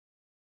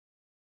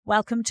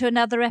Welcome to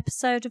another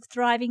episode of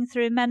Thriving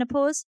Through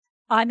Menopause.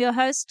 I'm your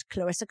host,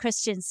 Clarissa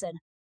Christensen.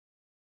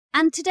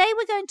 And today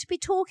we're going to be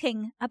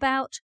talking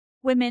about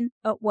women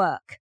at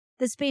work.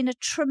 There's been a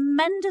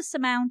tremendous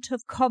amount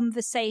of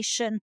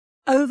conversation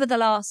over the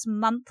last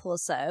month or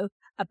so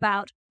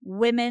about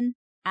women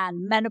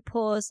and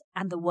menopause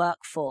and the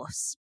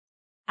workforce.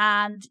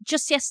 And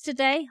just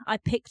yesterday, I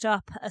picked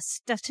up a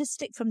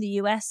statistic from the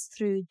US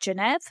through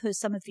Genève, who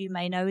some of you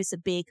may know is a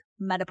big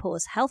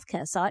menopause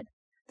healthcare site,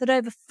 that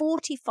over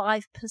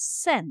 45%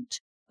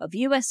 of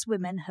US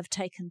women have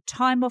taken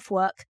time off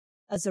work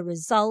as a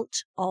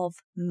result of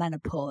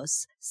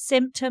menopause,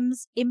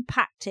 symptoms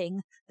impacting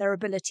their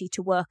ability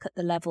to work at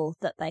the level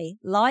that they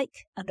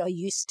like and are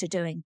used to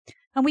doing.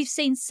 And we've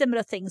seen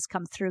similar things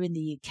come through in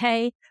the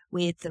UK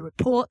with the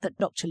report that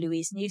Dr.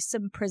 Louise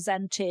Newsom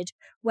presented,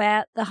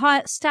 where the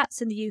higher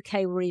stats in the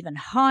UK were even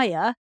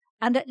higher,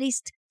 and at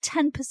least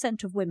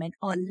 10% of women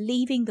are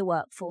leaving the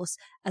workforce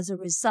as a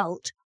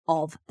result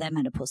of their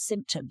menopause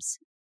symptoms.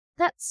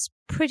 That's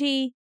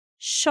pretty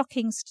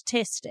shocking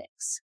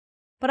statistics.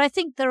 But I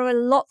think there are a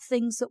lot of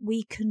things that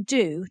we can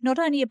do, not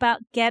only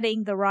about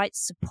getting the right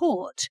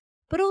support,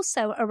 but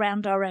also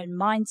around our own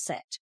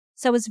mindset.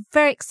 So I was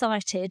very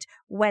excited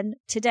when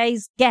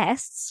today's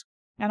guests,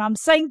 and I'm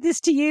saying this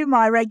to you,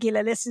 my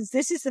regular listeners,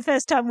 this is the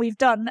first time we've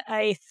done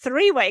a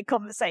three-way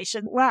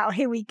conversation. Wow,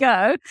 here we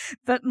go.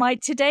 But my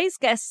today's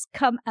guests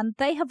come and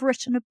they have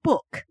written a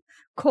book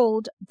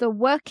called The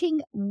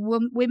Working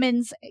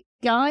Women's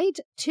Guide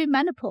to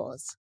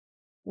Menopause.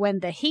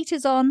 When the heat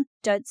is on,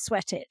 don't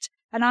sweat it.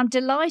 And I'm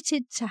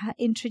delighted to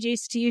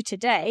introduce to you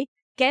today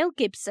Gail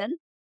Gibson,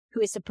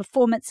 who is a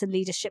performance and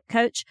leadership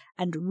coach,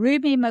 and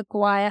Ruby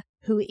Maguire,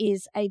 who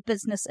is a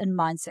business and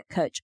mindset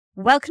coach.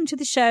 Welcome to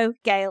the show,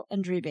 Gail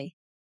and Ruby.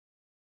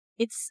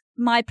 It's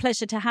my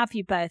pleasure to have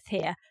you both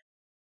here.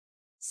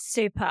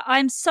 Super.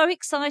 I'm so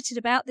excited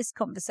about this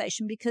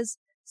conversation because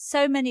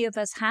so many of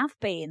us have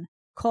been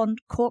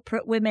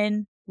corporate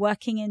women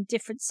working in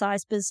different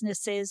size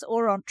businesses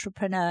or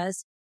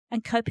entrepreneurs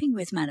and coping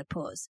with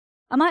menopause.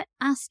 I might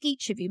ask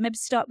each of you, maybe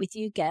start with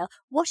you, Gail,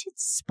 what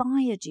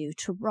inspired you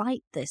to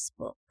write this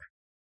book?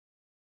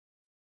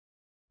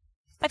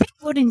 I think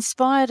what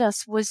inspired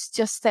us was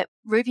just that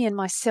Ruby and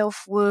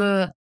myself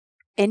were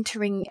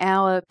entering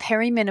our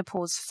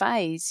perimenopause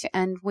phase,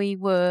 and we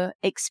were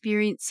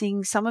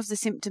experiencing some of the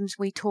symptoms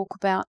we talk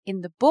about in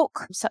the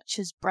book, such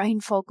as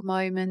brain fog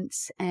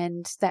moments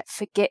and that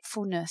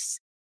forgetfulness.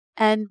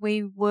 And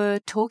we were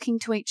talking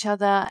to each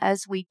other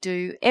as we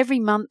do every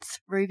month.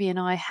 Ruby and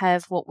I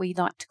have what we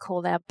like to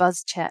call our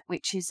buzz chat,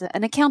 which is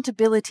an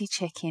accountability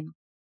check-in.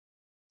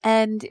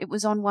 And it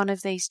was on one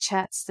of these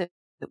chats that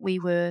we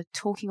were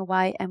talking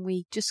away, and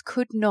we just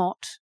could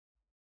not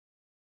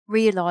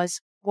realize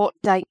what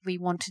date we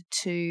wanted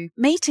to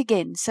meet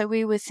again. So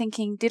we were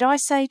thinking, did I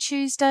say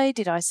Tuesday?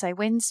 Did I say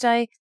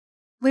Wednesday?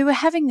 We were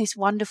having this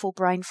wonderful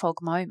brain fog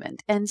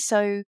moment. And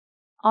so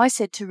I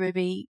said to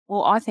Ruby,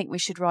 well, I think we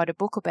should write a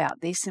book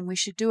about this, and we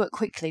should do it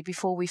quickly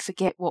before we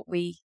forget what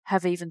we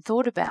have even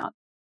thought about.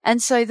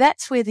 And so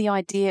that's where the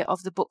idea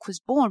of the book was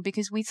born,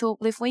 because we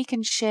thought, well, if we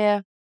can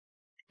share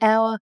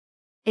our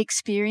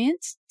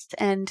experience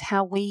and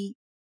how we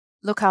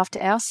look after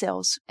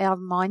ourselves, our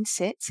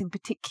mindsets in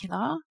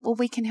particular, well,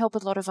 we can help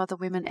a lot of other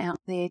women out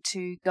there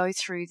to go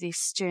through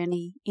this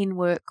journey in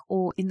work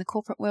or in the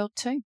corporate world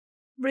too.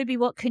 Ruby,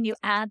 what can you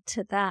add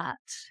to that?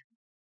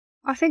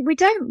 I think we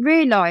don't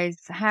realise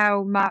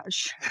how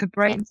much the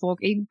brain fog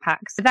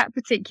impacts. That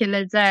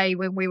particular day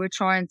when we were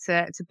trying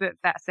to book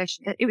that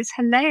session, it was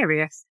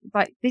hilarious.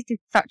 Like, this is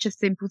such a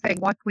simple thing.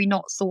 Why can we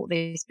not sort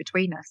this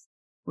between us?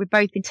 We're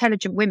both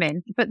intelligent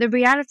women, but the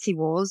reality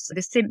was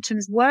the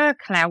symptoms were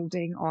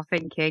clouding our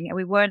thinking, and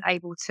we weren't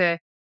able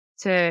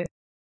to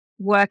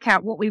work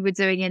out what we were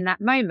doing in that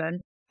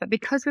moment. But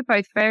because we're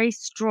both very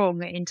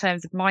strong in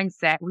terms of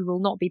mindset, we will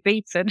not be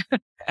beaten.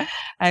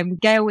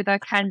 Gail with her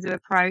can-do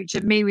approach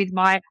and me with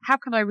my, how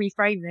can I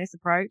reframe this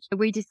approach?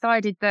 We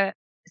decided that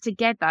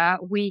together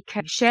we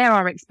can share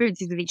our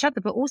experiences with each other,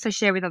 but also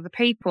share with other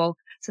people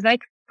so they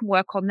can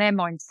work on their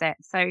mindset.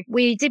 So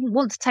we didn't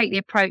want to take the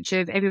approach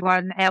of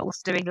everyone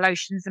else doing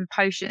lotions and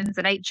potions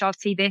and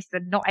HRT this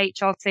and not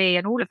HRT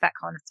and all of that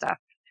kind of stuff.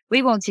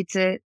 We wanted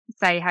to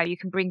say how you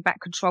can bring back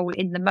control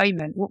in the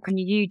moment. What can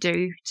you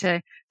do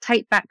to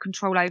take back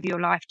control over your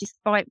life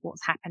despite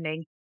what's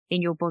happening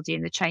in your body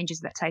and the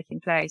changes that are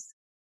taking place?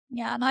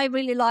 Yeah, and I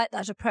really like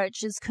that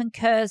approach. It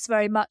concurs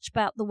very much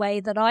about the way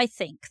that I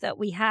think that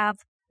we have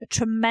a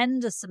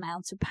tremendous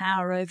amount of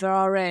power over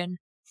our own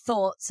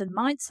thoughts and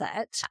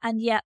mindset, and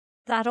yet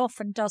that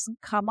often doesn't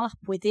come up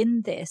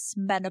within this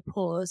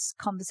menopause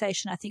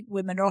conversation. I think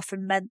women are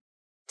often meant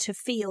to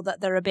feel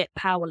that they're a bit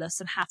powerless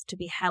and have to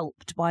be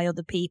helped by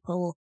other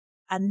people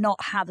and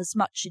not have as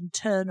much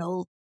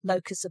internal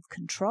locus of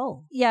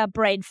control. Yeah,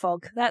 brain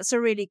fog. That's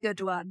a really good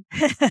one.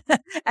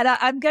 And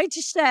I'm going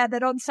to share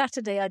that on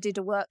Saturday I did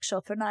a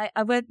workshop, and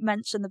I won't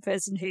mention the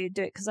person who did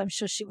it because I'm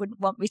sure she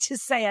wouldn't want me to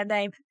say her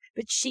name,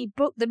 but she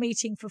booked the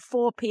meeting for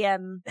 4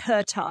 p.m.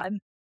 her time,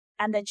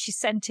 and then she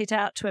sent it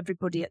out to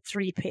everybody at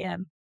 3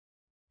 p.m.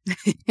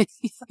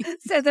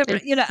 So there,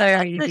 It's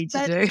so easy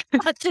to do.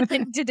 Such a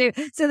thing to do.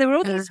 So there were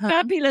all these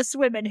fabulous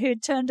women who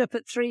had turned up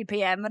at 3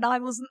 p.m. and I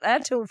wasn't there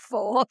till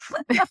 4.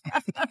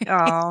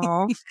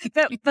 Oh,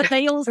 but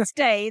they all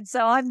stayed,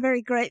 so I'm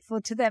very grateful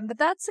to them. But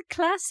that's a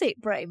classic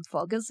brain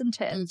fog, isn't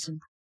it? Mm-hmm.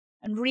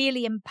 And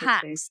really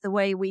impacts the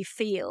way we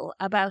feel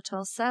about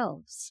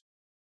ourselves.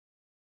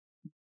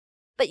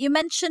 But you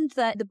mentioned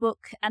that the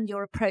book and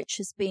your approach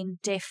has been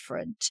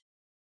different.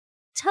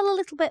 Tell a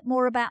little bit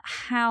more about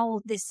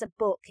how this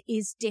book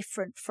is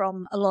different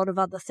from a lot of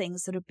other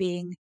things that are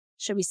being,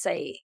 shall we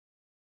say,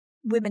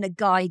 women are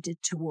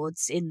guided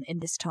towards in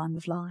this time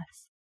of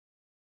life.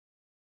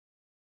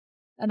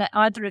 And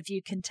either of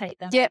you can take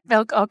that. Yeah,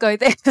 I'll go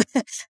there.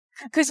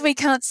 Because we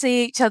can't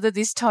see each other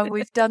this time.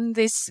 We've done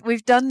this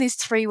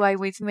 3-way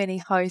with many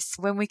hosts.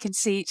 When we can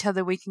see each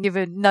other, we can give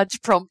a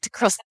nudge prompt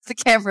across the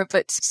camera.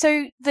 But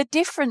so the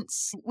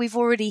difference, we've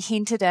already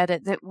hinted at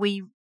it, that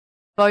we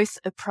both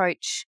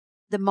approach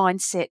the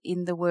mindset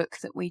in the work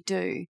that we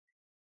do.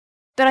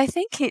 But I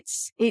think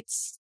it's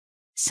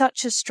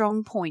such a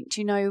strong point.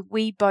 You know,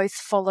 we both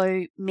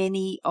follow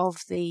many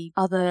of the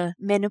other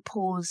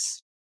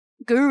menopause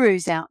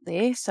gurus out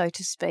there, so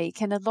to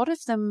speak, and a lot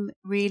of them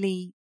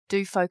really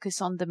do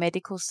focus on the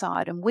medical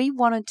side. And we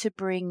wanted to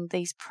bring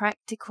these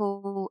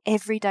practical,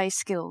 everyday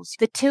skills,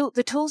 the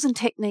tools and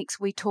techniques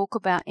we talk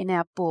about in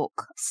our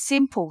book,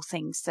 simple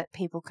things that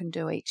people can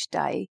do each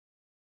day,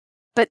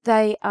 but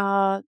they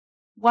are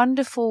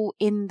wonderful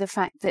in the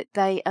fact that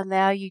they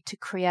allow you to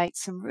create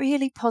some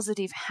really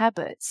positive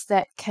habits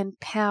that can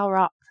power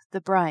up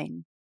the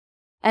brain.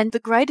 And the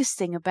greatest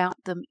thing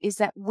about them is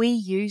that we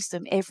use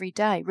them every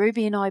day.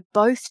 Ruby and I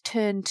both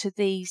turn to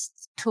these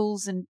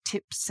tools and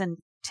tips and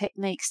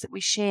techniques that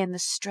we share and the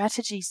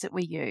strategies that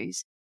we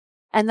use,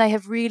 and they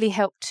have really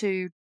helped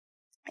to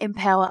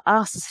empower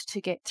us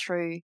to get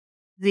through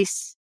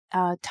this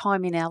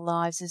time in our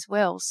lives as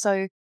well.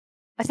 So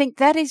I think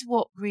that is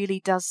what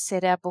really does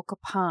set our book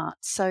apart.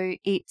 So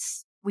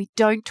we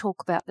don't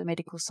talk about the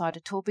medical side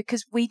at all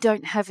because we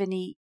don't have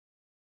any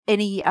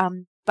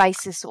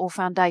basis or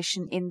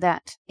foundation in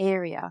that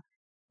area.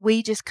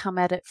 We just come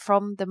at it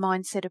from the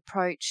mindset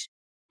approach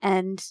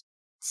and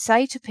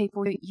say to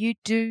people, you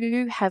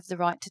do have the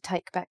right to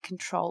take back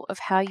control of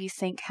how you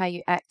think, how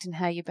you act, and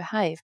how you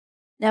behave.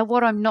 Now,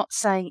 what I'm not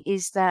saying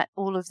is that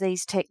all of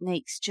these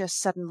techniques just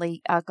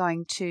suddenly are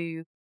going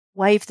to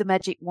wave the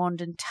magic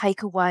wand and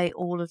take away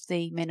all of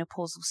the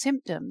menopausal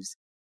symptoms.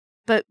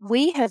 But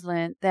we have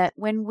learned that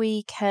when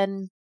we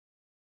can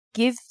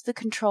give the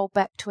control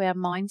back to our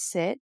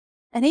mindset,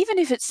 and even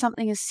if it's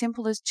something as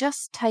simple as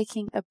just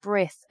taking a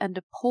breath and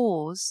a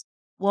pause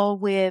while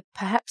we're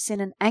perhaps in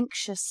an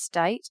anxious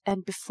state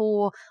and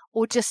before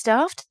or just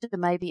after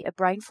maybe a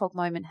brain fog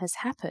moment has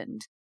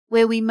happened,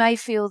 where we may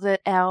feel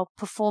that our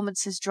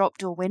performance has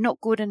dropped or we're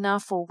not good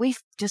enough or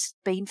we've just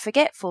been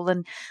forgetful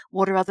and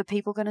what are other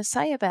people going to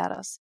say about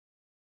us?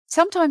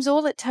 Sometimes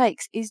all it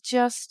takes is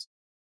just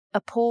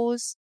a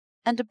pause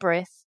and a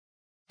breath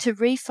to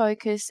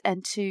refocus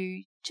and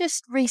to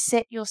just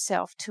reset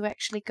yourself to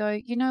actually go,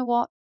 you know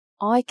what,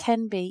 I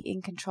can be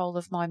in control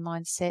of my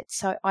mindset,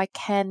 so I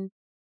can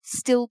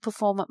still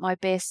perform at my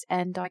best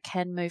and I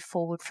can move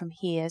forward from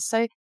here.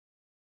 So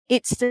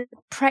it's the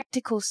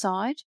practical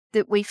side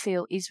that we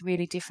feel is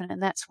really different,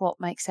 and that's what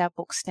makes our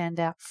book stand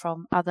out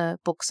from other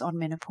books on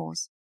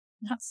menopause.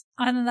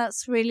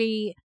 That's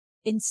really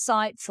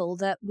insightful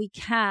that we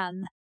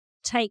can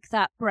take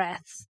that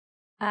breath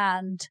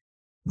and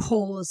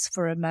pause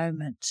for a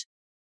moment.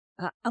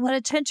 I'm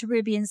going to turn to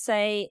Ruby and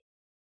say,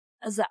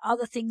 is there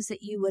other things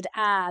that you would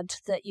add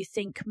that you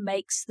think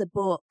makes the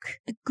book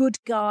a good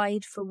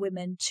guide for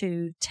women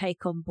to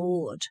take on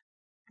board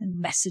and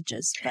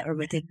messages that are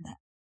within that?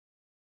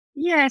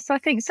 Yes, I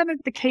think some of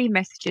the key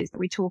messages that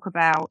we talk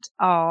about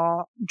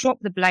are drop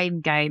the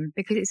blame game,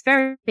 because it's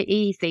very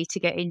easy to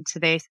get into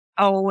this,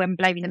 oh, I'm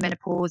blaming the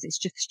menopause, it's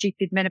just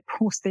stupid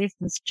menopause this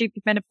and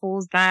stupid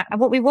menopause that. And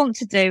what we want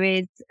to do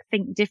is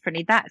think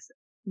differently. That's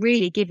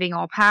really giving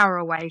our power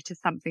away to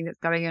something that's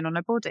going on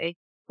our body,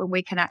 when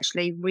we can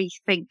actually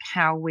rethink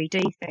how we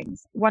do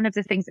things. One of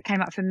the things that came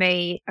up for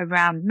me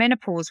around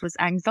menopause was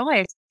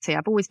anxiety.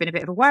 I've always been a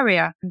bit of a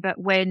worrier, but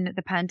when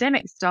the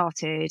pandemic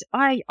started,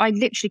 I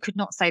literally could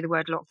not say the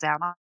word lockdown.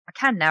 I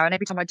can now, and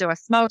every time I do, I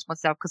smile to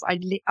myself, because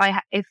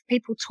if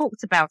people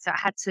talked about it, I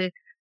had to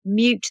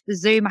mute the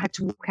Zoom, I had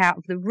to walk out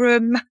of the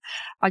room.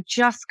 I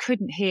just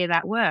couldn't hear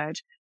that word.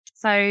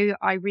 So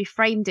I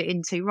reframed it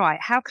into, right,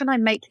 how can I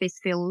make this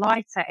feel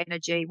lighter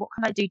energy? What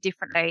can I do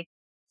differently?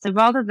 So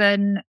rather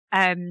than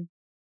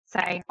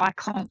saying, I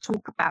can't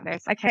talk about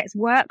this, okay, let's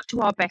work to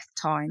our best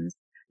times.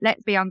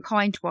 Let's be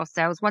unkind to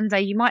ourselves. One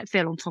day you might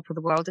feel on top of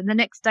the world, and the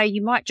next day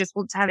you might just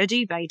want to have a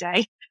duvet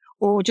day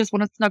or just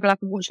want to snuggle up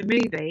and watch a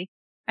movie.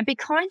 And be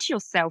kind to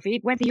yourself,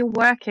 whether you're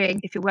working,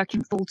 if you're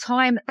working full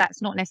time,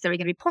 that's not necessarily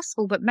going to be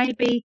possible, but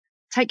maybe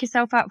take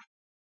yourself out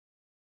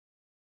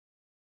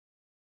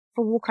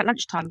for a walk at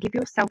lunchtime. Give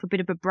yourself a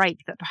bit of a break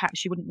that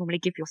perhaps you wouldn't normally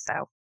give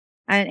yourself.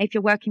 And if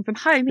you're working from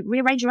home,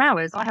 rearrange your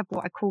hours. I have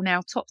what I call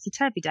now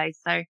topsy-turvy days.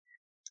 So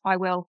I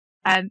will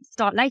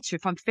start later.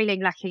 If I'm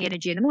feeling lacking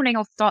energy in the morning,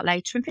 I'll start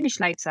later and finish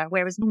later.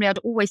 Whereas normally I'd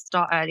always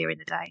start earlier in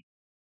the day.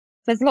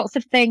 There's lots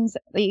of things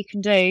that you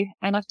can do.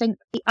 And I think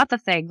the other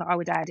thing that I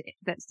would add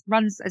that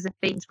runs as a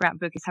theme throughout the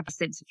book is have a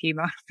sense of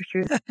humour,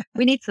 because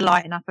we need to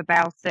lighten up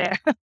about it.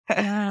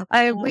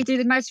 We do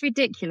the most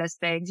ridiculous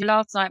things.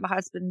 Last night, my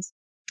husband,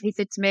 he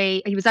said to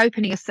me, he was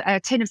opening a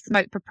tin of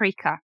smoked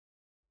paprika.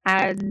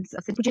 And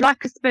I said, would you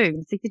like a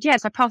spoon? So he said,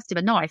 yes. I passed him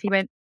a knife. He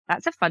went,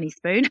 that's a funny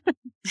spoon.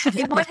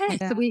 In my head.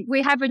 So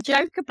we have a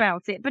joke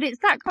about it, but it's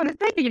that kind of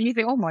thing. And you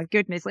think, oh my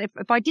goodness,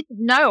 if I didn't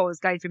know I was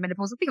going through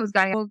menopause, I think I was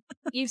going, well.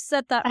 You've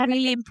said that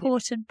really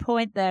important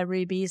point there,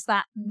 Ruby, is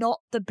that not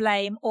the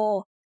blame,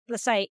 or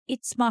let's say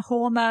it's my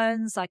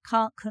hormones, I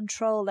can't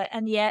control it.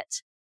 And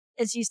yet,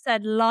 as you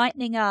said,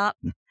 lightening up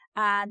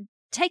and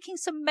taking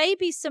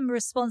maybe some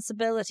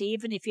responsibility,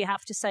 even if you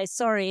have to say,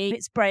 sorry,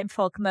 it's brain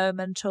fog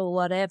moment or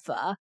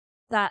whatever,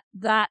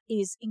 that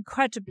is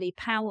incredibly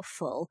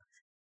powerful.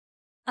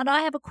 And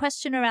I have a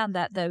question around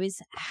that, though, is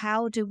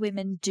how do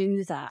women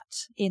do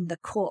that in the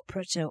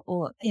corporate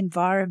or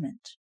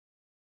environment?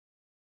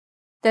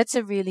 That's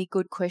a really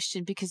good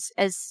question, because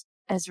as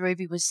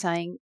Ruby was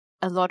saying,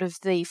 a lot of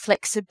the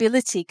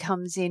flexibility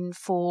comes in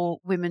for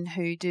women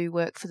who do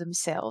work for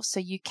themselves. So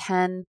you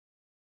can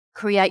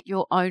create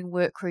your own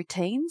work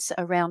routines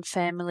around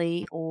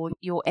family or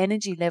your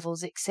energy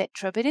levels,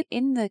 etc. But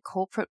in the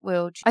corporate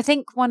world, I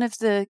think one of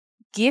the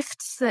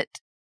gifts that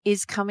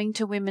is coming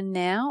to women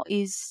now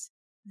is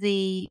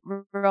the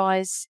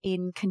rise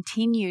in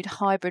continued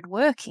hybrid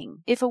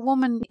working. If a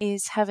woman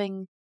is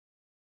having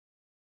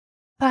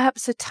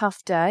perhaps a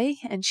tough day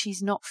and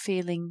she's not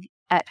feeling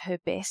at her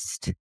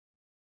best,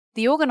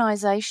 the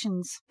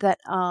organisations that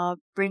are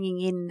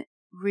bringing in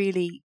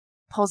really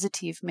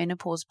positive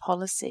menopause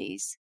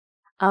policies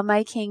are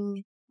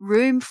making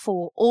room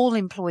for all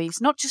employees,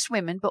 not just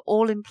women, but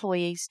all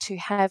employees, to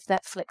have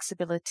that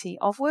flexibility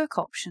of work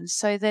options,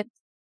 so that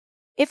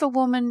if a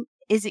woman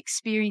is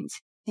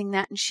experiencing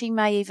that, and she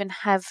may even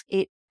have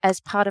it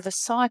as part of a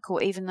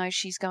cycle, even though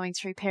she's going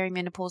through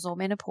perimenopause or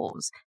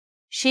menopause,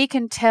 she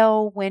can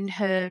tell when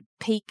her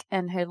peak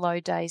and her low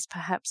days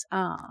perhaps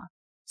are.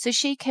 So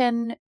she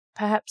can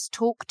perhaps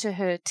talk to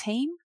her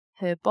team,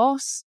 her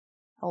boss,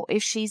 or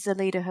if she's the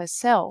leader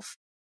herself,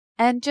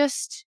 and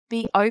just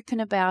be open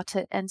about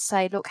it and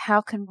say, look,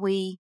 how can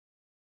we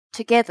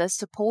together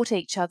support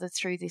each other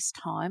through this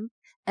time?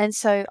 And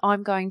so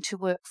I'm going to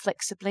work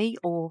flexibly,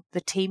 or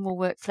the team will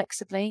work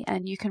flexibly,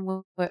 and you can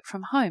work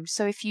from home.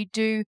 So if you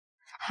do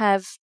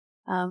have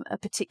a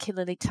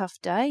particularly tough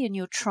day and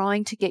you're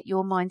trying to get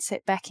your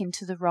mindset back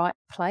into the right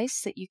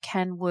place, that you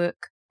can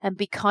work and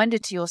be kinder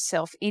to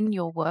yourself in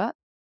your work,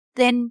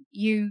 then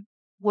you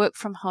work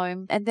from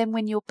home. And then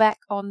when you're back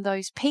on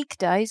those peak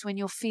days, when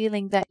you're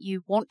feeling that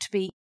you want to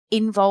be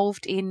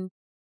involved in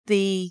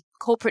the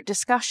corporate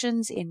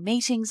discussions, in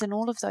meetings and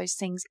all of those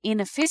things in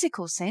a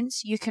physical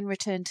sense, you can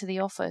return to the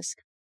office.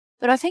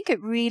 But I think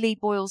it really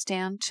boils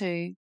down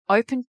to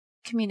open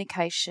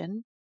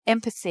communication,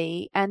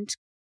 empathy, and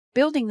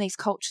building these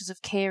cultures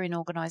of care in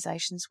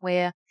organisations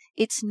where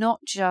it's not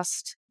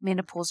just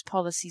menopause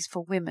policies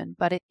for women,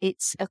 but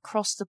it's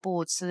across the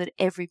board, so that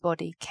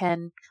everybody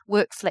can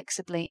work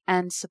flexibly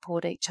and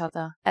support each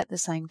other at the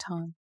same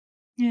time.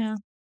 Yeah,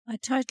 I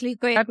totally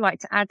agree. I'd like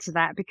to add to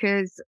that,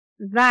 because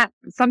that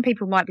some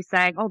people might be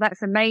saying, oh,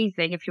 that's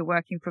amazing if you're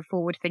working for a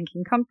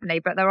forward-thinking company,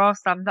 but there are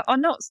some that are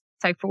not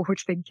so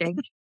forward-thinking,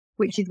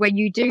 which is when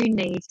you do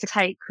need to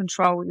take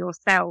control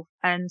yourself.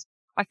 And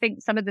I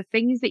think some of the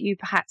things that you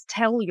perhaps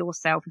tell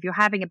yourself, if you're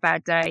having a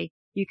bad day,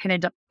 you can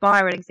end up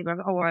spiraling, thinking,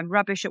 oh, I'm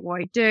rubbish at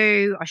what I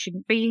do, I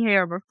shouldn't be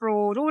here, I'm a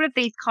fraud, all of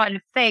these kind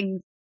of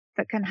things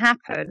that can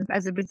happen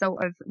as a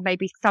result of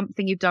maybe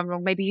something you've done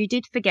wrong. Maybe you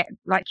did forget,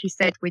 like you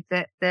said with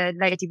the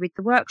lady with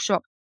the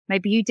workshop,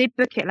 maybe you did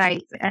book it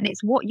late, and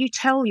it's what you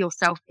tell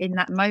yourself in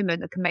that moment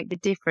that can make the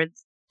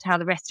difference to how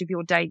the rest of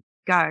your day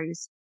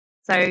goes.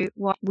 So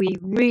what we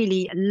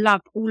really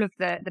love, all of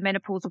the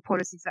menopausal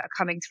policies that are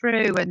coming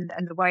through, and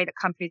the way that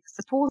companies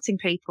are supporting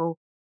people.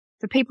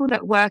 For people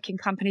that work in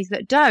companies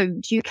that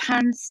don't, you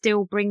can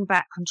still bring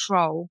back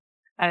control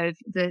of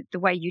the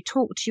way you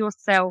talk to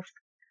yourself,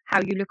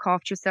 how you look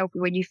after yourself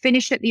when you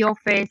finish at the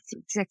office,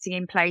 setting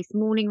in place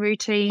morning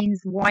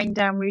routines, wind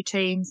down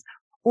routines.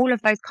 All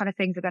of those kind of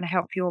things are going to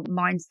help your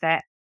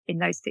mindset in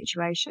those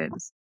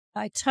situations.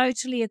 I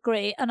totally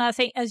agree. And I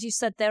think, as you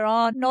said,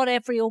 not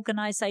every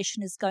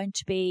organisation is going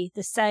to be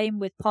the same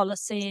with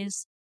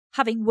policies.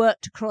 Having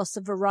worked across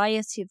a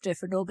variety of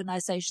different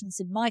organisations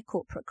in my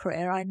corporate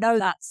career, I know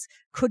that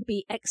could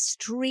be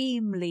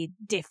extremely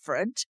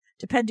different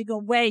depending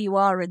on where you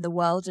are in the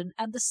world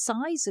and the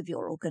size of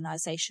your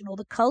organisation or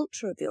the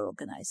culture of your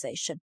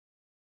organisation.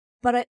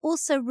 But I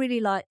also really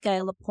like,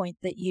 Gail, the point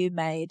that you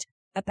made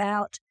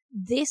about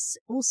this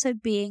also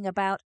being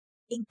about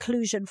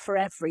inclusion for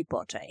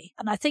everybody.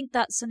 And I think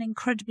that's an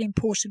incredibly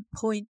important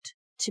point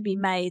to be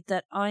made,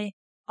 that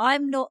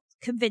I'm not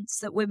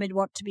convinced that women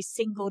want to be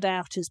singled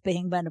out as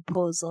being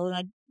menopausal. And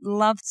I'd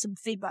love some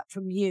feedback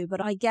from you,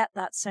 but I get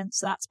that sense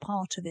that's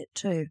part of it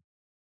too.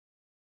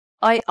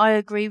 I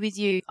agree with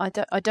you. I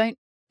don't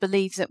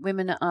believe that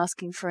women are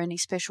asking for any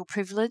special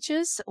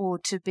privileges or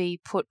to be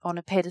put on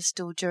a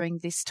pedestal during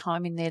this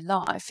time in their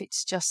life.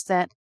 It's just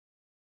that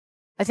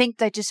I think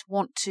they just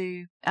want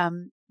to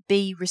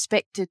be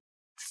respected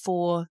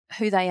for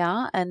who they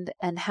are and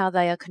how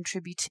they are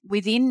contributing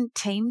within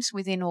teams,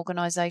 within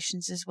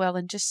organisations as well,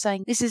 and just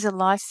saying this is a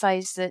life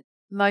phase that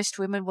most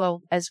women,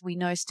 well, as we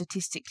know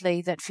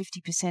statistically, that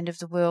 50% of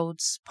the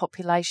world's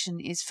population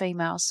is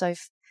female, so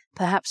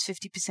perhaps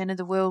 50% of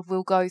the world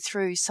will go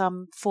through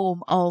some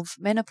form of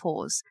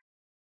menopause.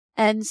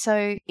 And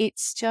so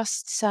it's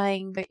just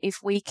saying that if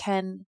we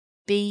can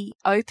be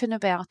open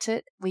about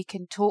it, we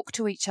can talk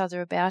to each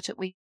other about it,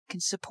 we can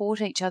support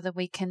each other,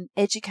 we can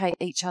educate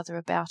each other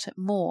about it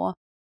more,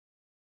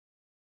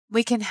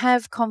 we can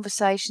have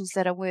conversations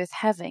that are worth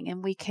having,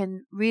 and we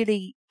can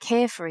really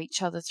care for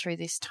each other through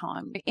this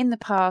time. In the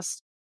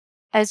past,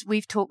 as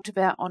we've talked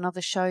about on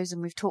other shows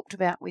and we've talked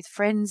about with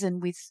friends and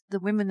with the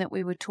women that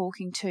we were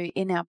talking to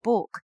in our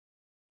book,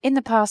 in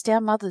the past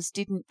our mothers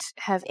didn't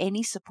have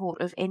any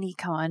support of any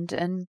kind,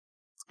 and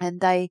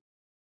they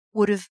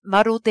would have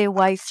muddled their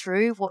way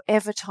through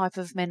whatever type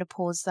of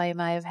menopause they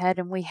may have had,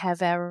 and we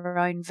have our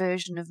own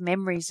version of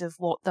memories of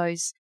what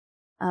those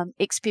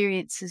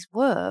experiences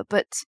were.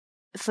 But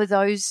for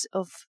those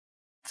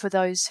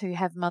who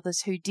have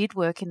mothers who did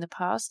work in the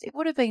past, it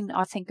would have been,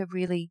 I think, a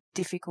really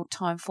difficult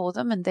time for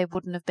them, and there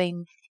wouldn't have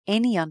been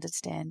any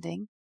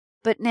understanding.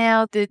 But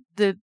now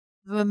the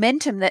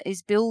momentum that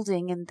is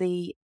building and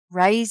the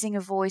raising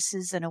of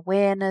voices and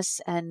awareness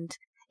and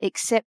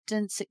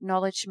acceptance,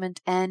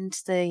 acknowledgement, and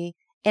the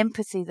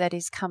empathy that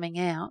is coming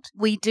out,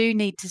 we do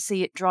need to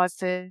see it drive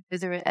further.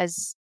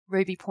 As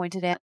Ruby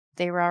pointed out,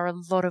 there are a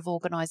lot of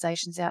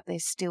organisations out there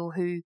still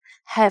who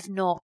have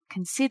not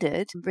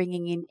considered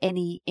bringing in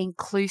any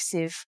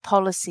inclusive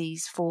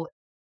policies for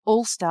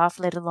all staff,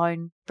 let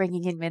alone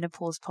bringing in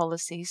menopause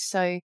policies.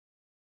 So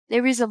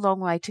there is a long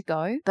way to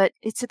go, but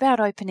it's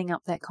about opening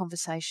up that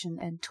conversation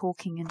and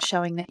talking and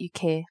showing that you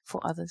care for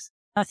others.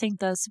 I think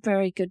that's a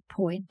very good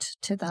point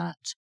to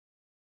that.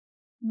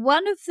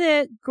 One of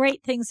the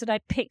great things that I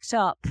picked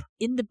up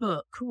in the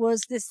book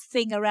was this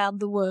thing around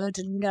the word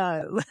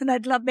no. And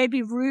I'd love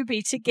maybe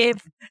Ruby to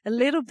give a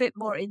little bit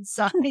more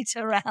insight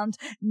around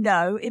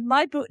no. In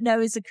my book, no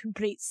is a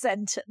complete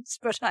sentence,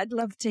 but I'd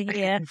love to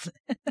hear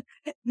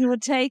your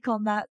take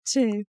on that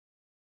too.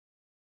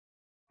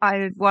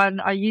 I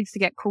used to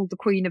get called the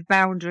Queen of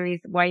Boundaries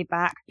way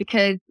back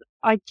because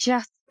I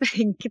just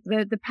think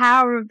the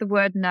power of the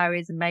word no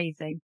is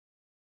amazing.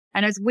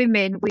 And as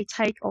women, we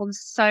take on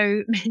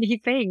so many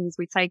things.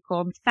 We take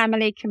on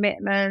family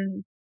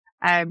commitments,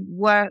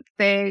 work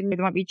things.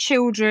 There might be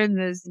children.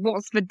 There's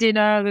what's for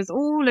dinner. There's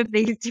all of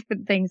these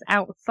different things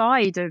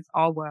outside of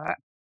our work.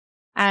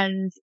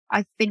 And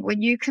I think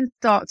when you can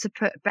start to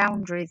put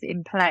boundaries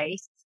in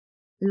place,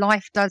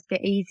 life does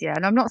get easier.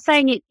 And I'm not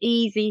saying it's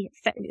easy.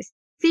 It's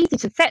easy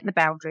to set the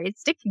boundaries.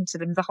 Sticking to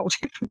them is a whole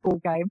different ball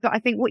game. But I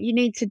think what you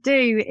need to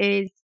do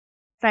is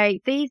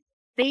say these.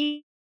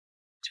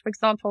 For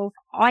example,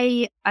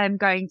 I am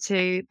going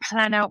to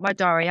plan out my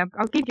diary.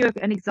 I'll give you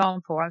an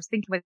example. I was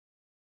thinking with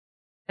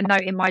a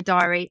note in my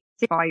diary,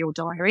 sit by your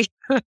diary,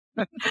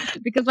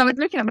 because I was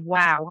looking at,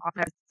 wow, I've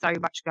had so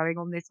much going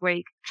on this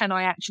week. Can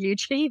I actually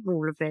achieve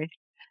all of this?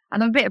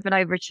 And I'm a bit of an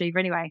overachiever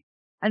anyway.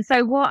 And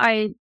so what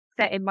I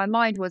set in my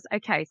mind was,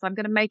 okay, so I'm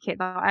going to make it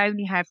that I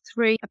only have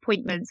 3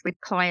 appointments with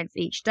clients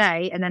each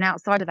day. And then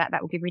outside of that,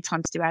 that will give me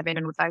time to do admin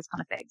and all those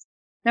kind of things.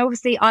 Now,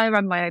 obviously, I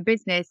run my own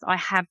business. I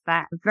have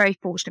that very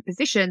fortunate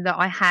position that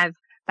I have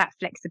that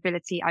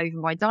flexibility over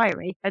my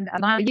diary. And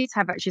I used to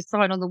have actually a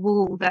sign on the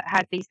wall that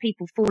had these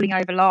people falling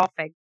over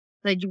laughing.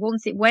 So do you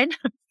want it when?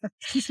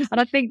 And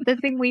I think the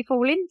thing we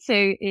fall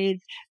into is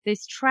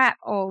this trap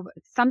of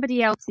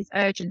somebody else's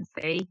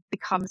urgency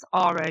becomes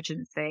our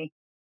urgency.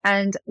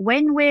 And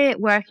when we're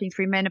working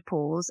through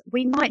menopause,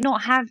 we might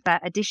not have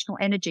that additional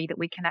energy that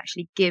we can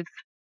actually give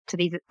to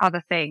these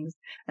other things.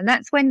 And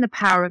that's when the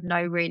power of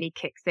no really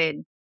kicks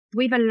in.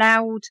 We've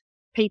allowed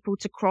people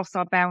to cross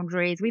our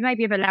boundaries. We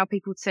maybe have allowed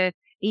people to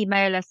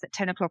email us at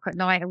 10 o'clock at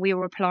night and we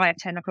will reply at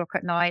 10 o'clock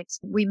at night.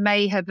 We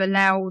may have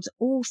allowed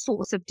all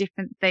sorts of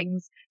different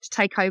things to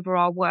take over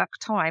our work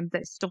time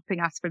that's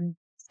stopping us from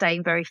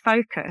staying very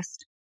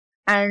focused.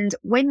 And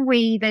when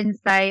we then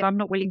say, I'm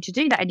not willing to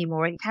do that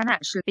anymore, it can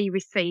actually be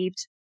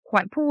received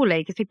quite poorly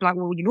because people are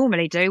like, well, you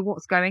normally do.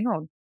 What's going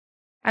on?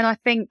 And I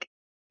think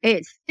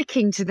it's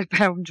sticking to the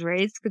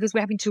boundaries because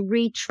we're having to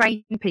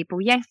retrain people.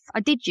 Yes, I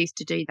did used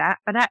to do that,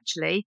 but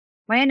actually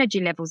my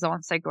energy levels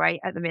aren't so great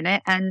at the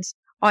minute. And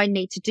I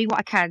need to do what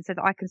I can so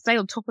that I can stay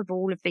on top of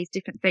all of these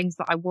different things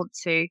that I want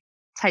to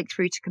take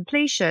through to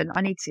completion.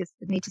 I need to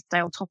stay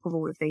on top of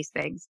all of these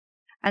things.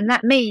 And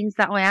that means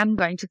that I am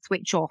going to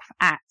switch off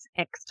at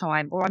X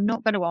time, or I'm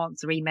not going to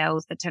answer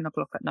emails at 10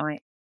 o'clock at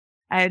night.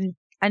 And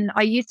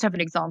I used to have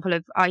an example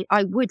of,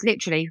 I would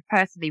literally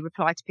personally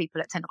reply to people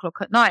at 10 o'clock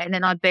at night, and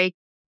then I'd be,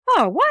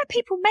 oh, why are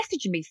people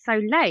messaging me so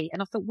late?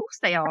 And I thought, of course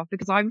they are,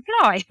 because I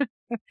reply.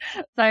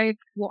 So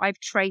what I've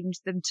trained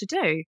them to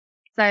do.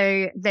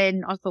 So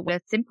then I thought, well,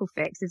 a simple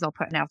fix is I'll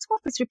put an out of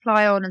office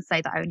reply on and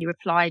say that I only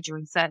reply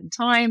during certain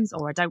times,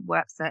 or I don't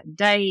work certain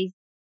days.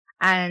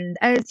 And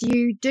as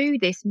you do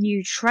this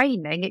new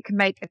training, it can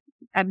make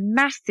a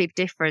massive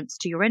difference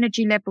to your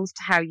energy levels,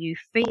 to how you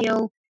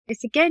feel.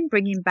 It's again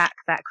bringing back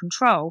that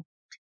control.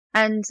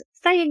 And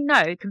saying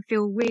no can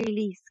feel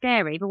really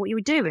scary, but what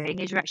you're doing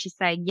is you're actually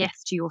saying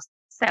yes to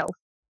yourself.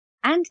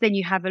 And then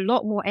you have a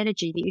lot more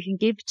energy that you can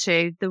give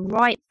to the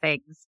right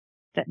things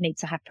that need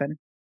to happen.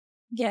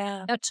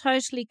 Yeah, I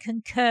totally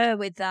concur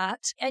with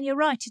that. And you're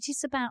right, it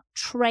is about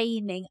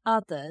training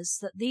others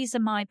that these are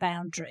my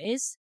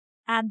boundaries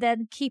and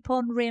then keep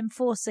on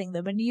reinforcing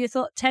them. And you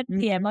thought 10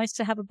 p.m. I used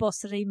to have a boss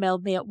that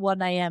emailed me at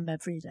 1 a.m.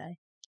 every day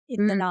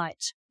in the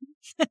night.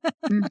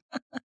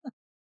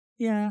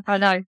 Yeah. I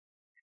know.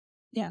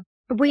 Yeah.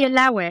 But we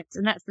allow it,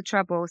 and that's the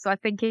trouble. So I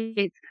think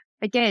it's,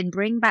 again,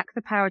 bring back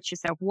the power to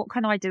yourself. What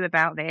can I do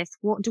about this?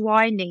 What do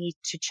I need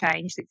to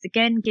change? It's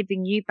again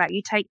giving you back.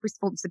 You take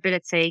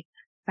responsibility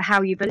for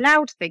how you've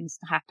allowed things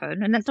to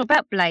happen. And that's not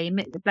about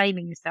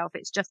blaming yourself.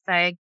 It's just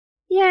saying,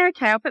 yeah,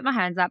 okay, I'll put my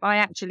hands up.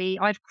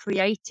 I've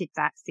created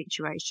that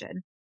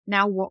situation.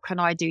 Now what can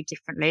I do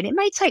differently? And it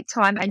may take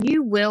time, and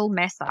you will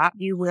mess up.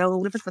 You will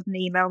all of a sudden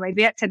email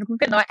maybe at 10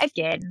 o'clock at night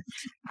again.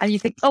 And you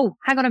think, oh,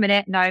 hang on a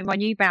minute. No, my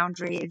new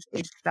boundary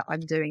is that I'm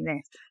doing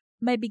this.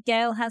 Maybe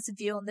Gail has a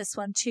view on this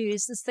one too,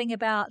 is this thing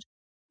about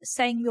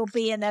saying you'll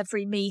be in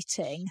every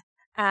meeting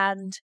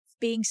and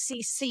being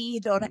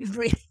CC'd on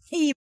every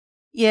email.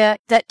 Yeah,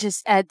 that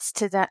just adds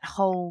to that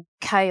whole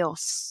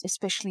chaos,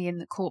 especially in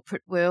the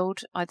corporate world.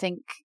 I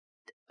think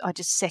I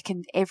just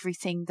second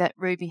everything that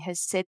Ruby has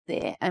said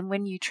there. And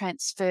when you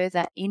transfer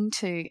that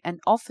into an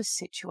office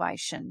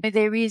situation,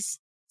 there is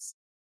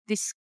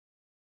this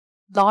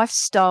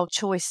lifestyle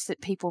choice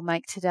that people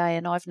make today,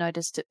 and I've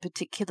noticed it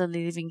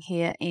particularly living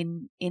here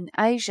in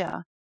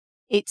Asia.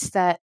 It's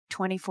that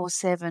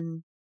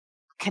 24/7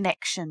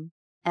 connection,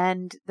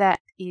 and that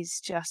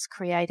is just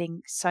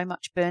creating so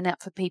much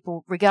burnout for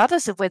people,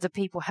 regardless of whether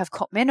people have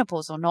got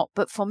menopause or not.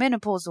 But for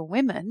menopausal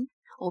women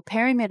or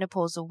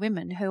perimenopausal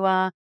women who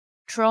are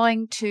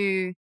trying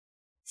to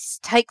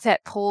take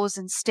that pause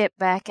and step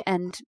back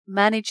and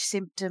manage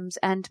symptoms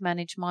and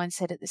manage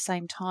mindset at the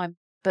same time,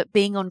 but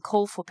being on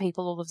call for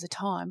people all of the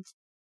time,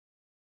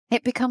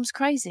 it becomes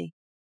crazy.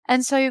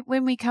 And so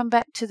when we come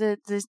back to the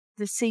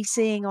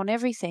CCing on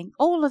everything,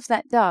 all of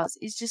that does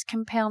is just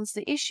compounds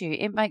the issue.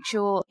 It makes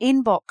your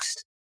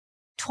inbox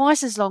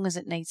twice as long as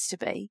it needs to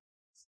be.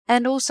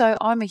 And also,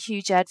 I'm a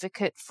huge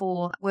advocate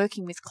for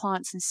working with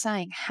clients and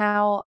saying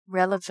how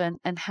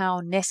relevant and how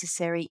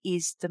necessary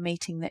is the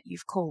meeting that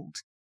you've called.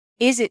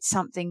 Is it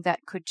something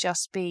that could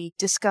just be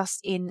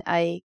discussed in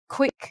a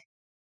quick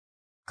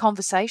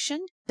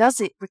conversation? Does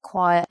it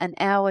require an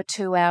hour,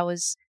 2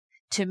 hours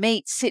to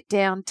meet, sit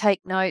down,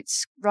 take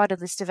notes, write a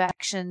list of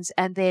actions,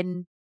 and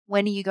then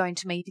when are you going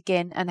to meet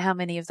again and how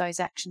many of those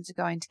actions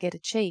are going to get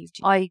achieved?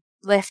 I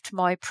left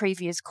my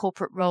previous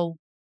corporate role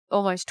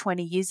almost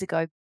 20 years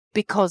ago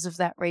because of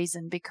that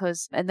reason,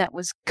 and that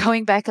was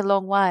going back a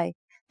long way.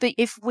 But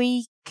if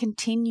we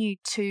continue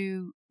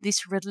to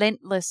this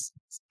relentless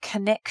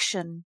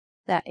connection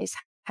that is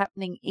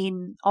happening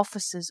in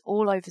offices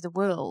all over the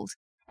world,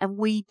 and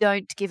we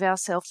don't give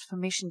ourselves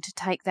permission to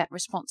take that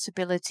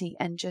responsibility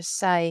and just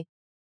say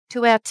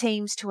to our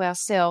teams, to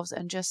ourselves,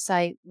 and just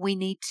say, we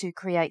need to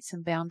create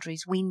some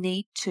boundaries. We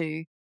need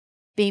to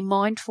be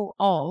mindful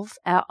of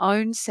our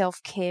own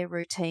self-care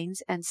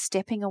routines and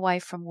stepping away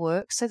from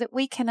work so that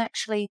we can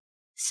actually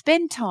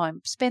spend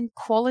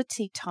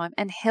quality time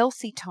and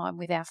healthy time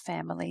with our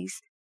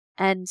families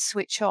and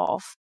switch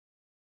off.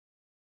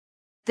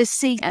 The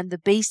C and the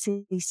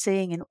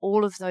BCCing and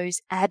all of those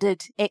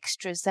added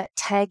extras, that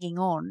tagging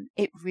on,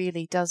 it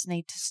really does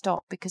need to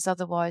stop, because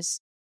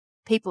otherwise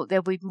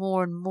there'll be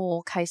more and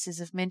more cases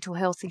of mental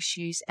health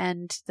issues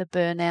and the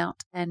burnout,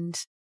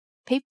 and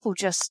people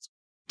just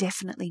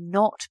definitely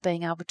not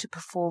being able to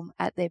perform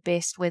at their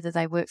best, whether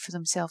they work for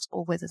themselves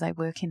or whether they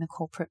work in a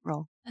corporate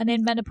role. And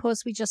in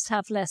menopause, we just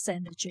have less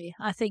energy.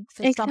 I think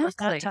for some of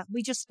that time,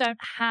 we just don't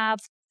have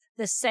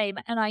the same.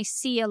 And I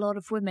see a lot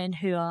of women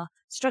who are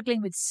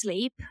struggling with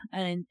sleep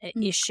and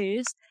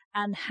issues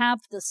and have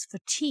this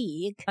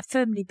fatigue. I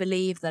firmly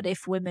believe that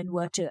if women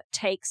were to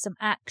take some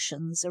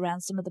actions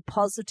around some of the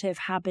positive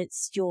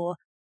habits you're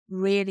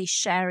really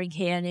sharing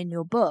here and in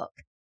your book,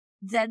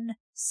 then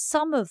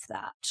some of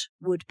that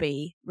would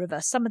be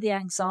reversed. Some of the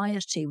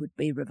anxiety would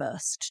be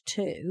reversed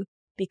too,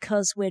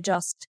 because we're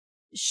just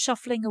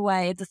shuffling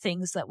away the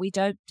things that we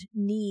don't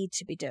need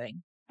to be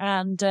doing.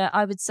 And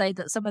I would say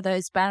that some of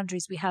those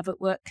boundaries we have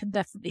at work can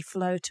definitely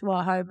flow to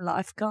our home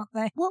life, can't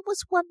they? What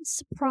was one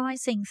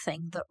surprising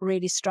thing that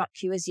really struck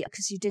you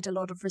because you did a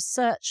lot of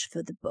research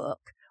for the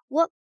book?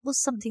 What was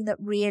something that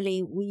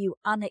really were you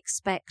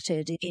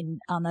unexpected in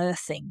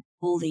unearthing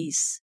all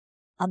these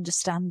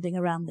understanding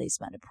around these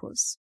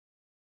menopause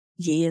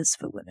years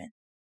for women?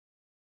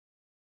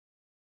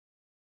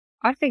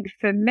 I think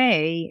for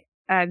me,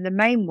 the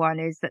main one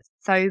is that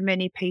so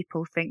many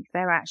people think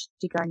they're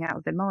actually going out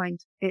of their mind.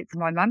 It's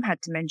my mum had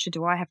dementia.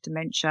 Do I have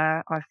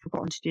dementia? I've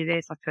forgotten to do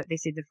this. I've put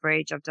this in the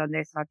fridge. I've done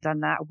this. I've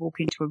done that. I walk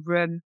into a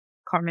room.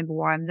 Can't remember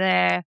why I'm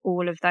there.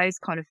 All of those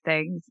kind of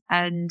things.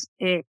 And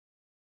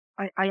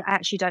I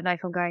actually don't know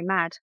if I'm going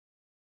mad.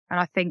 And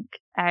I think,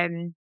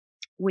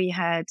 we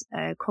had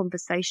a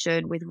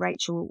conversation with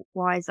Rachel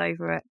Wise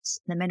over at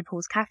the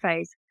Menopause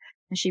Cafes.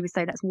 And she would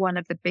say that's one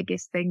of the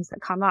biggest things that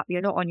come up.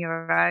 You're not on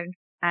your own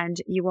and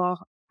you are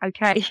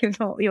okay.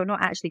 You're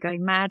not actually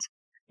going mad.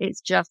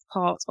 It's just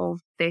part of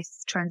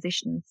this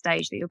transition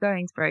stage that you're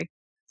going through.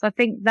 So I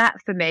think that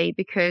for me,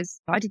 because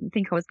I didn't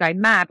think I was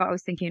going mad, but I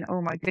was thinking,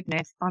 oh my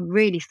goodness, I'm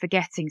really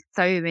forgetting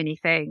so many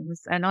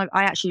things. And I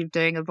actually am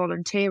doing a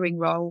volunteering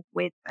role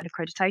with an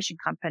accreditation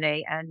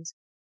company. And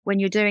when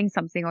you're doing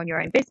something on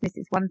your own business,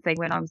 it's one thing.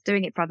 When I was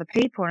doing it for other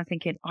people, and I'm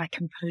thinking, I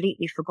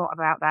completely forgot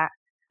about that.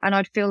 And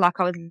I'd feel like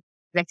I was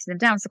letting them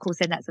down. So of course,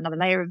 then that's another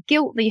layer of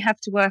guilt that you have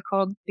to work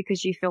on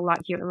because you feel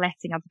like you're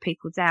letting other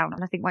people down.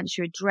 And I think once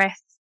you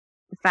address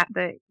the fact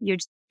that you're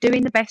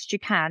doing the best you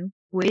can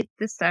with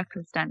the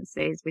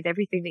circumstances, with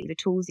everything the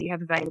tools that you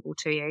have available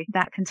to you,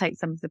 that can take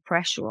some of the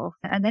pressure off.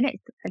 And then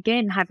it's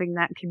again having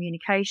that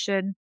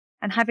communication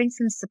and having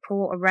some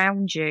support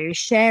around you,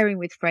 sharing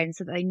with friends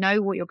so that they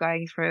know what you're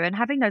going through and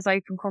having those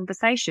open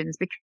conversations,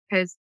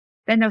 because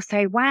then they'll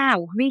say,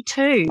 wow, me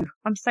too.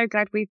 I'm so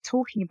glad we're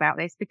talking about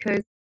this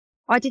because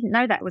I didn't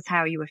know that was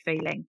how you were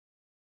feeling.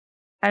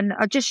 And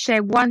I'll just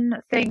share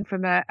one thing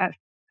from a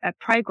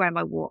program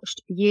I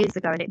watched years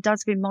ago, and it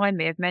does remind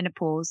me of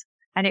menopause.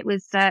 And it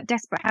was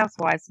Desperate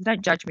Housewives.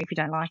 Don't judge me if you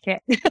don't like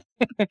it,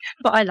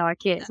 but I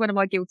like it. It's one of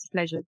my guilty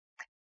pleasures.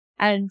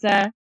 And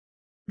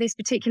this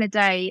particular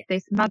day,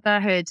 this mother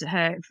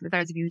for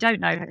those of you who don't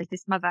know,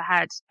 this mother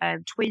had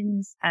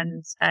twins,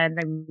 and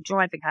they were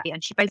driving her,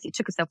 and she basically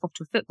took herself off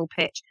to a football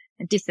pitch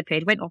and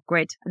disappeared, went off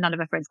grid, and none of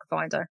her friends could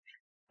find her.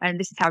 And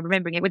this is how I'm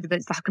remembering it, whether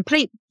it's like a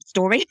complete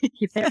story,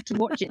 you have to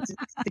watch it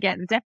to get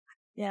the depth.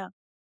 Yeah.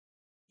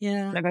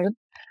 Yeah.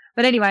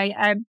 But anyway,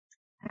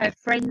 her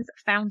friends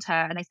found her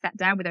and they sat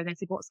down with her and they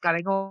said, what's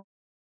going on?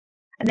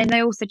 And then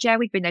they all said, yeah,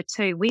 we've been there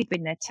too. We've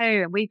been there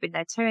too. And we've been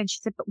there too. And she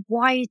said, but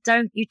why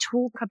don't you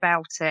talk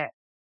about it?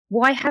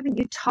 Why haven't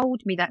you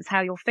told me that's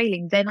how you're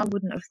feeling? Then I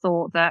wouldn't have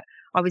thought that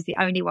I was the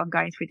only one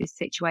going through this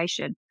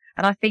situation.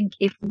 And I think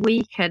if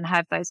we can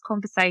have those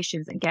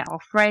conversations and get our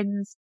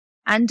friends,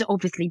 and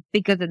obviously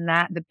bigger than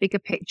that, the bigger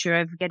picture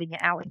of getting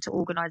it out into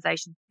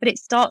organisations, but it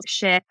starts to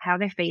share how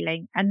they're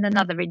feeling and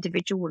another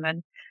individual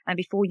woman. And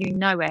before you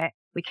know it,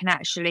 we can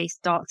actually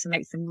start to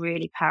make some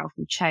really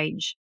powerful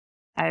change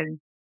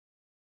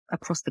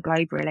across the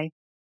globe, really.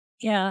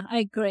 Yeah, I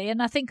agree.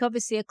 And I think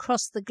obviously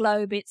across the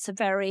globe, it's a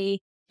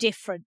very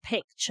different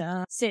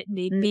picture.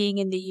 Certainly being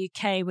in the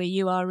UK where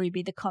you are,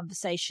 Ruby, the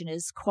conversation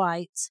is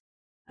quite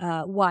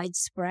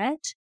widespread,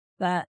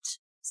 but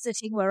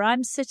sitting where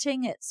I'm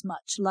sitting, it's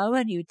much lower.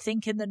 And you'd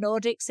think in the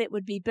Nordics it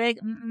would be big.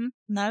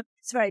 No,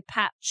 it's very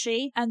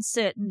patchy. And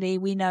certainly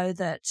we know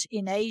that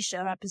in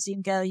Asia, I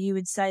presume, Gail, you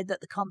would say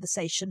that the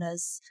conversation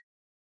is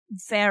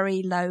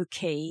very low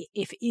key,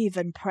 if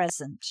even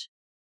present.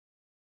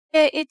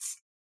 Yeah, it's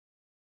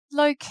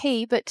low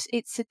key, but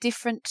it's they've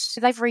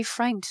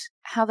reframed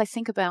how they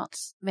think about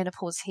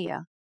menopause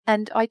here.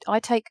 And I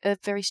take a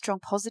very strong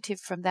positive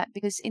from that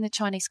because in the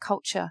Chinese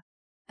culture,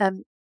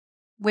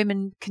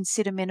 women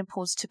consider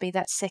menopause to be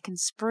that second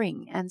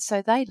spring. And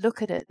so they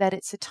look at it that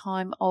it's a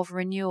time of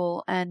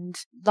renewal and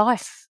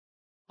life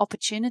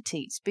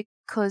opportunities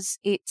because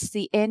it's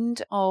the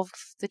end of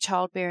the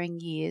childbearing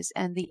years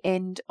and the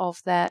end of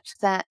that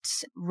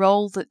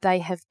role that they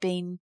have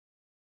been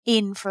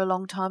in for a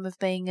long time of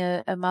being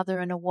a mother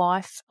and a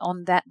wife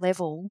on that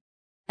level.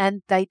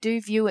 And they do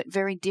view it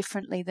very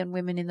differently than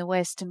women in the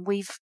West. And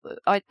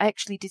I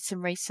actually did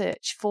some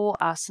research for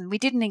us, and we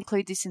didn't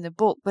include this in the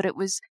book, but it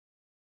was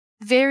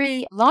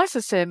very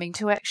life-affirming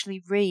to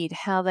actually read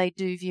how they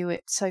do view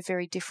it so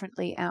very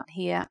differently out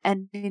here.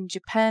 And in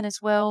Japan as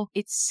well,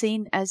 it's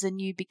seen as a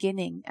new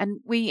beginning.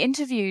 And we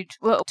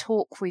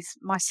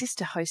my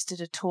sister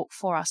hosted a talk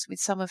for us with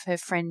some of her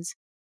friends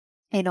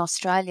in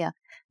Australia.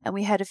 And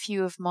we had a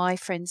few of my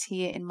friends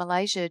here in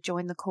Malaysia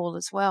join the call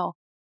as well.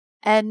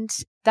 And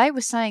they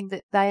were saying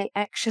that they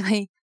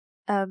actually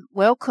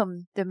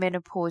welcome the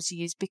menopause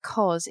years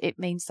because it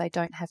means they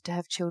don't have to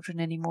have children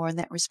anymore and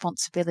that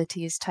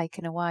responsibility is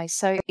taken away.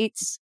 So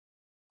it's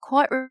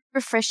quite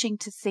refreshing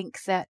to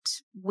think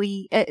that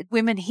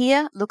women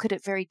here look at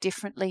it very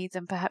differently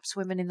than perhaps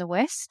women in the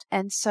West.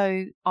 And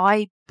so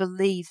I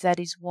believe that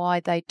is why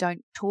they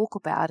don't talk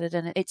about it,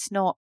 and it's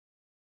not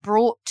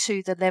brought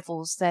to the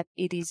levels that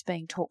it is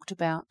being talked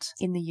about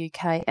in the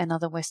UK and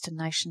other Western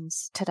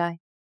nations today.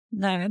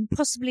 No, and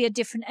possibly a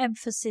different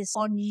emphasis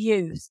on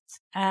youth.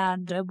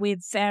 And we're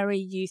very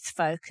youth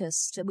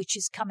focused, which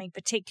is coming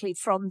particularly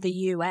from the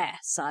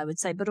US, I would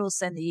say, but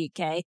also in the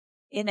UK.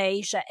 In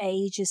Asia,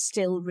 age is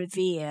still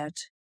revered.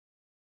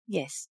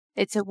 Yes,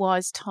 it's a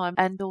wise time.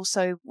 And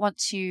also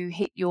once you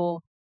hit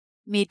your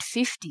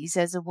mid-50s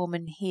as a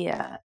woman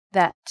here,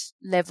 that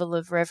level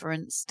of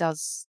reverence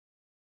does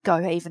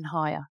go even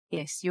higher.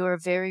 Yes, you're a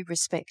very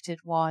respected,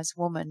 wise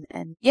woman.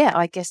 And yeah,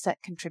 I guess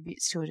that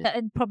contributes to it.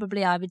 And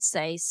probably I would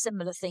say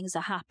similar things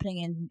are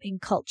happening in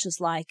cultures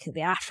like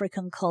the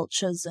African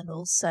cultures and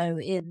also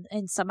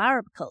in some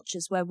Arab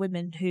cultures where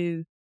women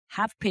who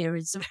have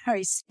periods are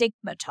very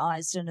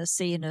stigmatized and are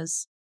seen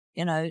as,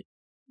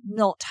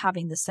 not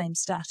having the same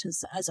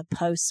status as a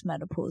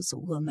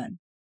postmenopausal woman.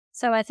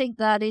 So I think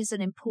that is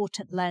an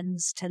important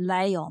lens to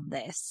lay on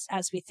this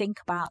as we think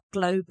about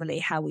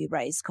globally how we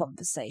raise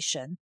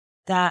conversation,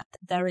 that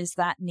there is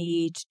that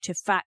need to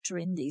factor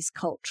in these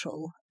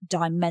cultural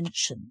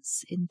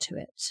dimensions into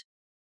it.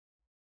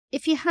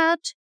 If you had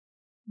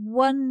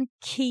one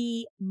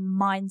key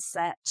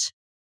mindset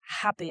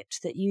habit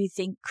that you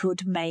think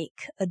could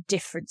make a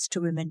difference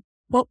to women,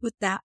 what would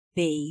that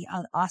be?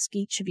 I'll ask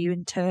each of you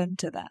in turn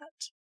to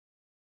that.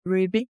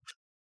 Ruby?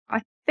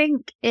 I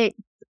think it's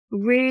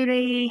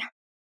really,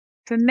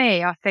 for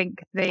me, I think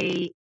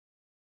the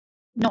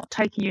not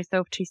taking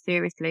yourself too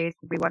seriously is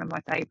probably one of my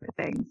favourite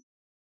things,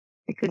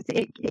 because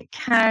it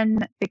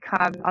can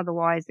become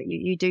otherwise that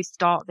you do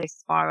start this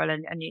spiral,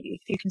 and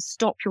if you can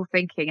stop your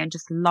thinking and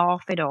just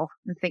laugh it off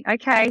and think,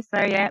 okay,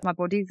 so yeah, my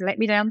body's let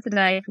me down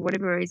today for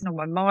whatever reason, or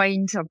my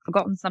mind, I've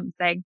forgotten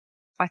something.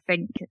 I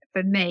think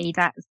for me,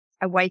 that's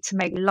a way to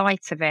make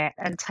light of it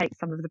and take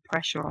some of the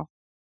pressure off.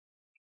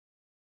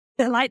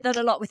 I like that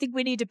a lot. We think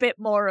we need a bit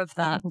more of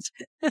that.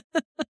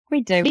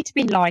 We do. We need to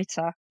be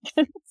lighter.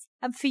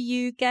 And for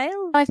you,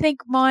 Gail? I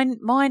think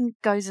mine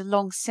goes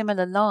along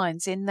similar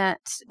lines, in that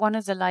one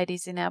of the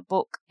ladies in our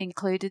book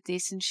included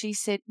this, and she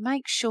said,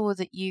 make sure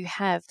that you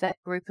have that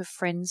group of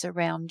friends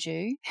around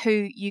you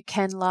who you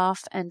can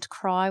laugh and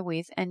cry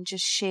with and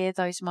just share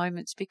those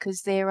moments,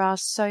 because there are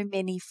so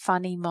many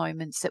funny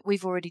moments that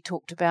we've already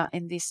talked about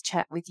in this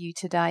chat with you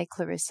today,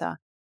 Clarissa.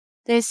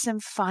 There's some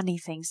funny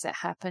things that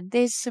happen.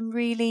 There's some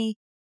really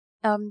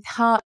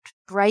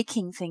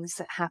heartbreaking things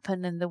that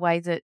happen, and the way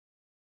that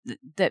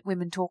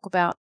women talk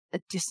about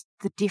just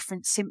the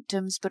different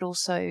symptoms, but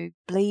also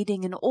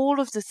bleeding and all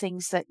of the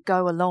things that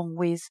go along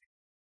with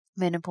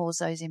menopause,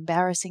 those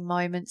embarrassing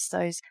moments,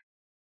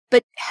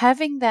 but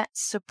having that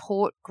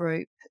support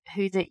group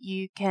who that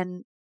you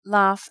can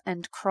laugh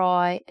and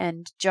cry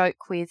and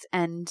joke with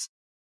and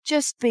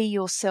just be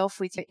yourself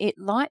with, it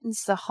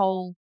lightens the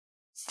whole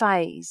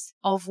phase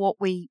of what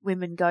we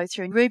women go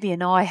through. And Ruby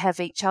and I have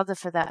each other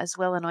for that as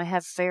well, and I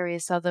have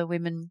various other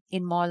women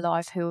in my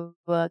life who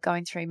are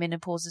going through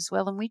menopause as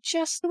well, and we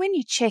just, when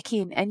you check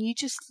in and you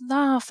just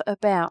laugh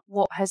about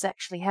what has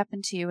actually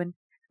happened to you. And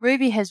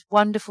Ruby has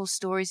wonderful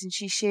stories, and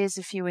she shares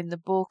a few in the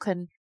book,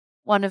 and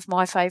one of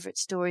my favourite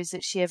stories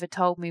that she ever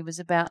told me was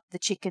about the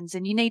chickens.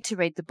 And you need to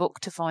read the book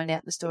to find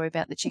out the story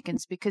about the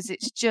chickens, because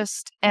it's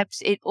just,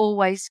 it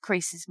always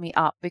creases me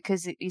up,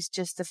 because it is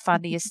just the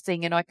funniest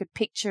thing. And I could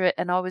picture it.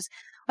 And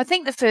I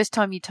think the first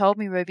time you told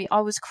me, Ruby, I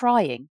was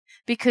crying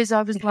because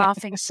I was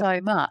laughing so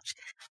much.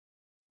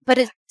 But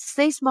it's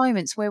these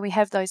moments where we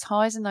have those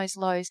highs and those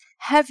lows.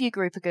 Have your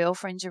group of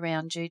girlfriends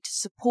around you to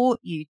support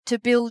you, to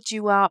build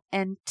you up,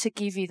 and to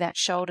give you that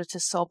shoulder to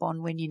sob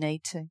on when you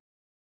need to.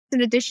 In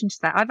addition to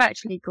that, I've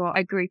actually got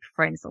a group of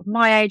friends of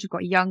my age. I've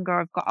got younger,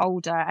 I've got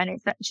older, and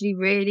it's actually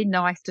really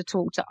nice to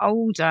talk to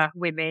older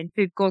women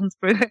who've gone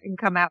through it and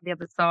come out the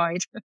other side.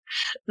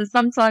 So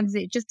sometimes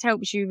it just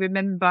helps you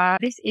remember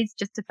this is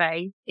just a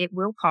phase. It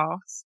will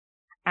pass,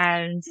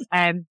 and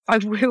I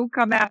will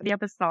come out the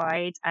other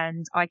side,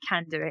 and I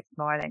can do it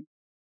smiling.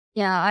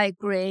 Yeah, I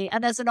agree.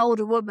 And as an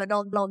older woman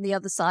on the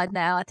other side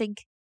now, I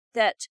think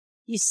that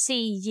you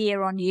see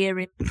year on year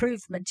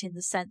improvement in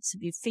the sense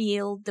of you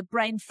feel the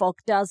brain fog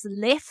does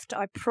lift,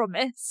 I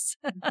promise.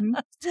 Mm-hmm.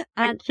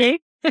 And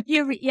Thank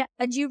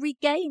you. you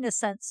regain a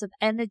sense of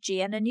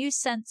energy and a new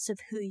sense of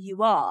who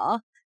you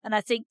are. And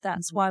I think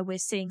that's why we're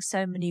seeing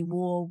so many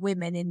more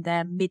women in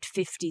their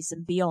mid-50s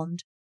and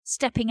beyond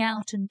stepping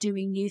out and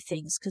doing new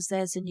things, because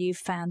there's a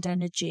newfound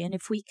energy. And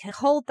if we can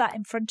hold that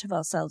in front of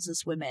ourselves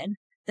as women,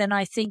 then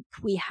I think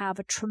we have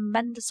a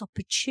tremendous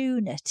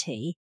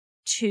opportunity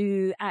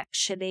to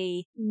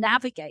actually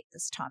navigate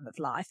this time of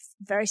life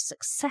very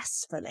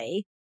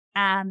successfully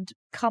and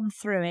come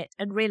through it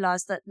and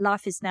realize that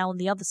life is now on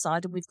the other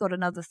side, and we've got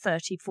another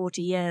 30,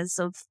 40 years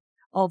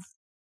of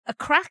a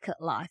crack at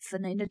life,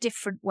 and in a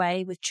different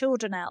way, with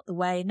children out the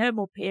way, no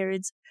more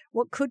periods.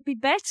 What could be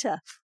better?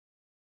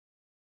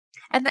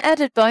 And the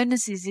added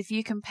bonus is, if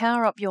you can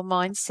power up your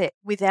mindset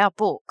with our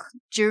book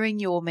during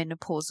your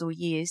menopausal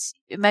years,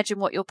 imagine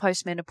what your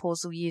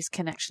postmenopausal years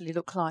can actually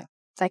look like.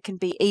 They can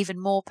be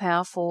even more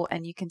powerful,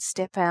 and you can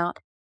step out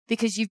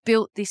because you've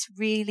built this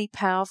really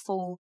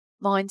powerful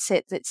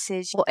mindset that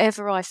says,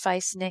 whatever I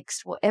face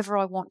next, whatever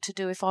I want to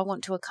do, if I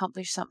want to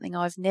accomplish something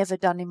I've never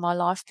done in my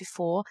life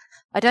before,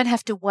 I don't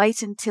have to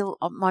wait until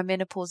my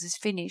menopause is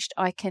finished.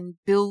 I can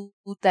build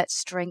that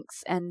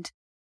strength and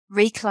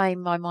reclaim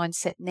my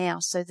mindset now,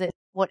 so that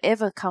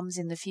whatever comes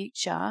in the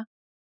future,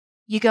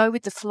 you go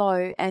with the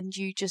flow and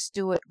you just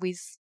do it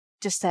with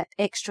just that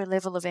extra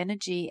level of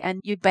energy,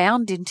 and you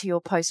bound into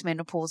your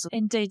postmenopausal.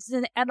 Indeed.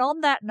 And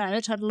on that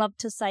note, I'd love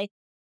to say,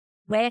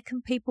 where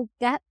can people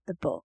get the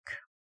book?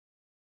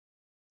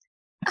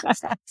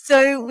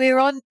 So we're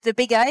on the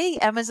big A,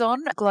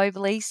 Amazon,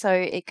 globally, so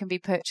it can be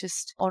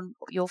purchased on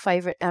your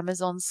favorite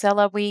Amazon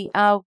seller. We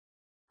are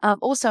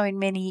also in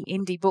many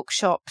indie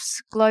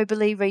bookshops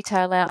globally,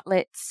 retail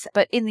outlets,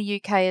 but in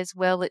the UK as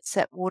well, it's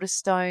at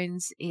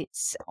Waterstones,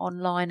 it's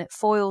online at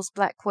Foyles,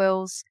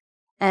 Blackwell's,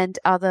 and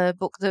other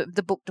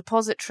the Book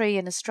Depository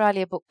in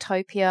Australia,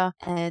 Booktopia,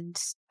 and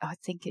I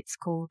think it's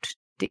called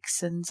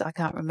Dixon's. I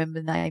can't remember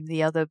the name of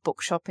the other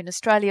bookshop in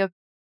Australia.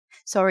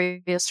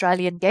 Sorry, the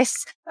Australian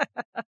guests.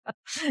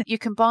 You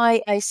can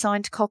buy a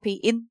signed copy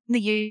in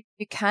the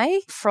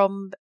UK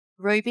from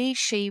Ruby.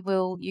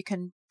 You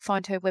can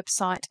find her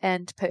website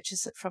and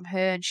purchase it from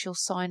her, and she'll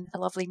sign a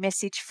lovely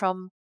message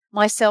from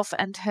myself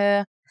and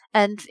her.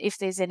 And if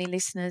there's any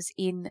listeners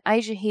in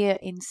Asia here,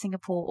 in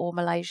Singapore or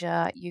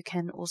Malaysia, you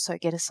can also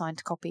get a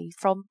signed copy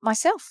from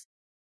myself.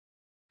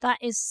 That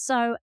is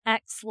so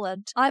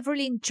excellent. I've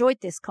really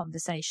enjoyed this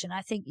conversation.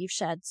 I think you've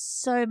shared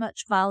so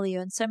much value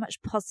and so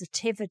much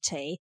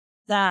positivity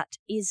that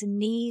is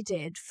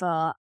needed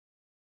for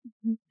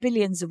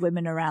billions of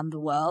women around the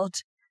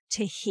world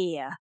to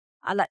hear.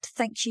 I'd like to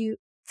thank you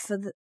for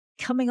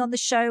coming on the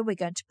show. We're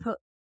going to put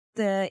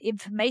the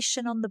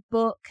information on the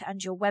book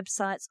and your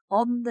websites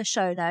on the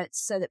show notes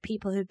so that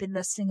people who've been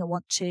listening and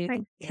want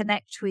to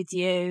connect with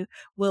you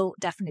will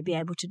definitely be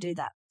able to do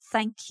that.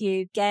 Thank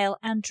you, Gail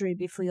and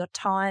Ruby, for your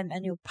time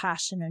and your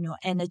passion and your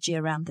energy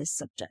around this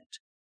subject.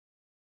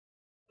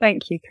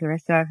 Thank you,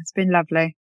 Clarissa. It's been lovely.